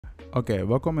Okay,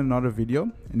 welcome in another video.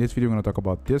 In this video, I'm going to talk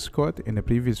about Discord. In the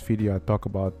previous video, I talked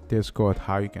about Discord,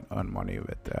 how you can earn money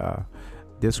with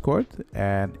Discord.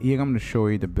 And here I'm going to show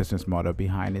you the business model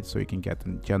behind it so you can get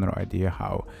a general idea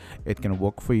how it can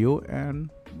work for you and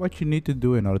what you need to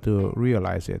do in order to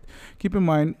realize it. Keep in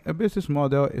mind, a business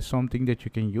model is something that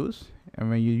you can use. And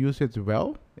when you use it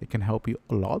well, it can help you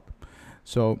a lot.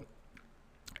 So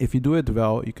if you do it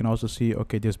well, you can also see,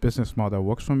 okay, this business model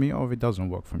works for me or if it doesn't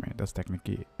work for me. That's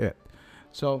technically it.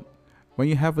 So when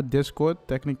you have a Discord,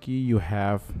 technically you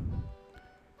have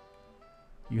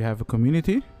a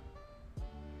community.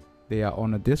 They are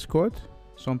on a Discord.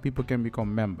 Some people can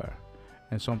become member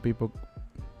and some people,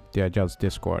 they are just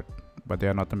Discord, but they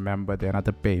are not a member. They are not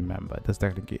a pay member. That's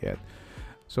technically it.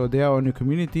 So they are on a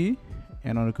community,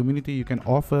 and on a community you can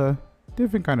offer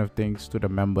different kind of things to the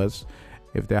members.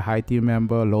 If they're high tier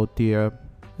member, low tier,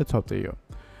 it's up to you.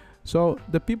 So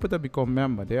the people that become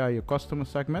member, they are your customer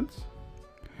segments,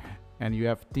 and you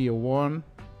have tier 1,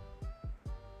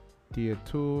 tier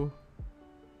 2,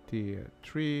 tier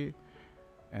 3,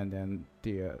 and then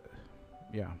tier,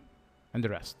 and the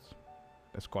rest.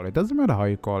 Let's call it. Doesn't matter how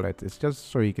you call it. It's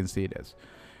just so you can see this.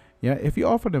 Yeah, if you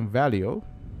offer them value,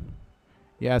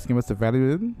 you ask them what's the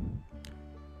value in,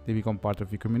 they become part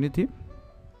of your community.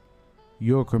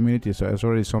 Your community so it's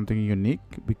already something unique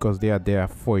because they are there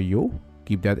for you.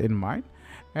 Keep that in mind.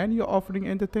 And you're offering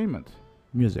entertainment,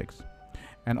 music,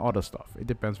 and other stuff. It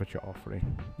depends what you're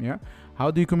offering. Yeah.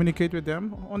 How do you communicate with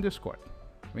them? On Discord.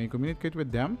 When you communicate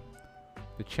with them,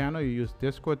 the channel, you use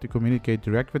Discord to communicate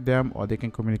direct with them, or they can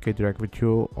communicate direct with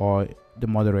you, or the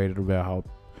moderator will help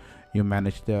you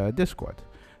manage the Discord.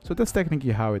 So that's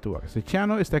technically how it works. The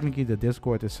channel is technically the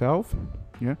Discord itself.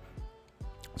 Yeah.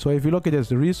 So if you look at this,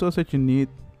 the resource that you need,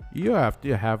 you have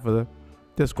to have a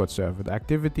Discord server. The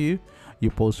activity, you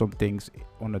post some things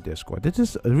on the Discord. This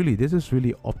is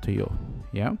really up to you.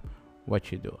 Yeah,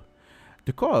 what you do.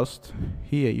 The cost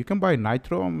here, you can buy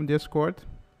Nitro on Discord.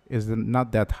 Is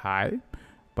not that high,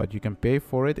 but you can pay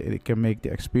for it. It can make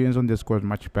the experience on Discord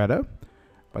much better,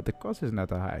 but the cost is not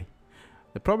that high.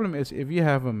 The problem is if you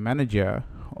have a manager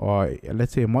or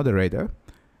let's say a moderator,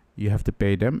 you have to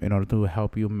pay them in order to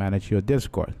help you manage your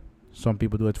Discord. Some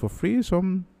people do it for free,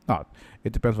 some not.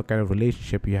 It depends what kind of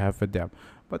relationship you have with them.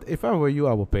 But if I were you,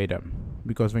 I would pay them,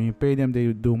 because when you pay them,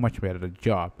 they do much better the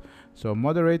job. So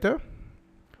moderator,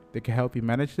 they can help you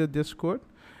manage the Discord,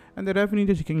 and the revenue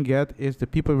that you can get is the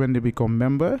people, when they become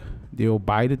member, they will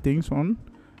buy the things on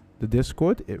the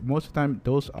Discord. Most of the time,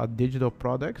 those are digital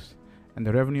products, and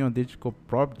the revenue on digital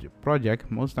project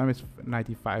most of the time is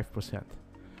 95%.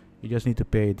 You just need to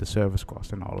pay the service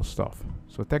cost and all the stuff.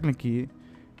 So technically,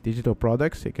 digital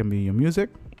products, it can be your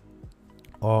music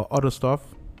or other stuff,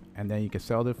 and then you can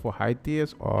sell it for high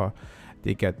tiers, or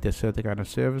they get this certain kind of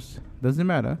service. Doesn't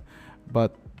matter,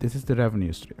 but this is the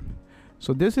revenue stream.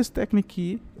 So this is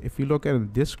technically, if you look at a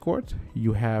Discord,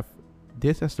 you have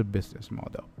this as the business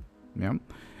model. Yeah,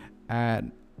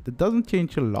 and it doesn't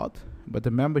change a lot, but the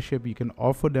membership you can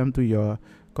offer them to your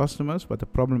customers. But the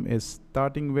problem is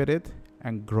starting with it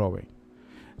and growing.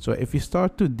 So if you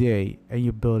start today and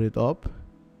you build it up,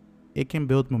 it can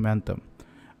build momentum.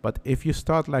 But if you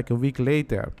start like a week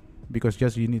later, because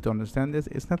just you need to understand this,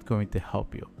 it's not going to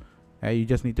help you. You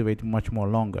just need to wait much more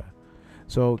longer.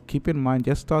 So keep in mind,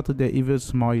 just start today. Even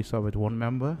small, you start with 1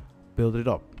 member, build it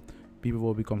up. People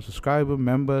will become subscribers,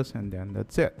 members, and then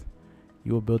that's it.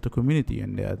 You will build a community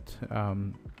in that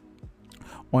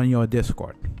on your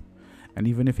Discord. And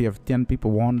even if you have 10 people,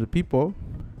 100 people,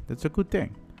 that's a good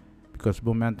thing, because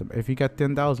momentum. If you get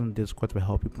 10,000, Discord will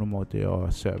help you promote your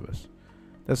service.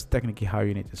 That's technically how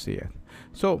you need to see it.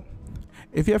 So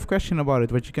if you have a question about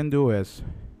it, what you can do is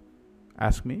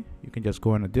ask me. You can just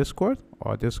go on a Discord,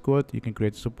 or Discord, you can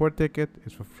create a support ticket.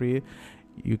 It's for free.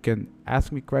 You can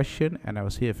ask me a question and I will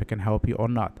see if I can help you or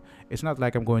not. It's not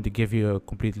like I'm going to give you a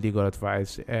complete legal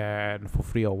advice and for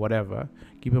free or whatever.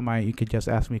 Keep in mind, you can just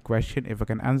ask me a question. If I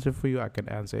can answer for you, I can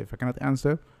answer. If I cannot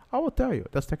answer, I will tell you.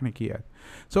 That's technically it.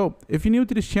 So if you're new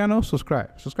to this channel,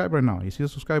 subscribe. Subscribe right now. You see the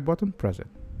subscribe button? Press it.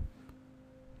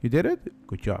 You did it?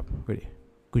 Good job. Really.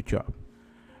 Good job.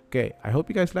 Okay, I hope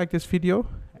you guys like this video,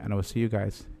 and I will see you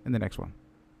guys in the next one.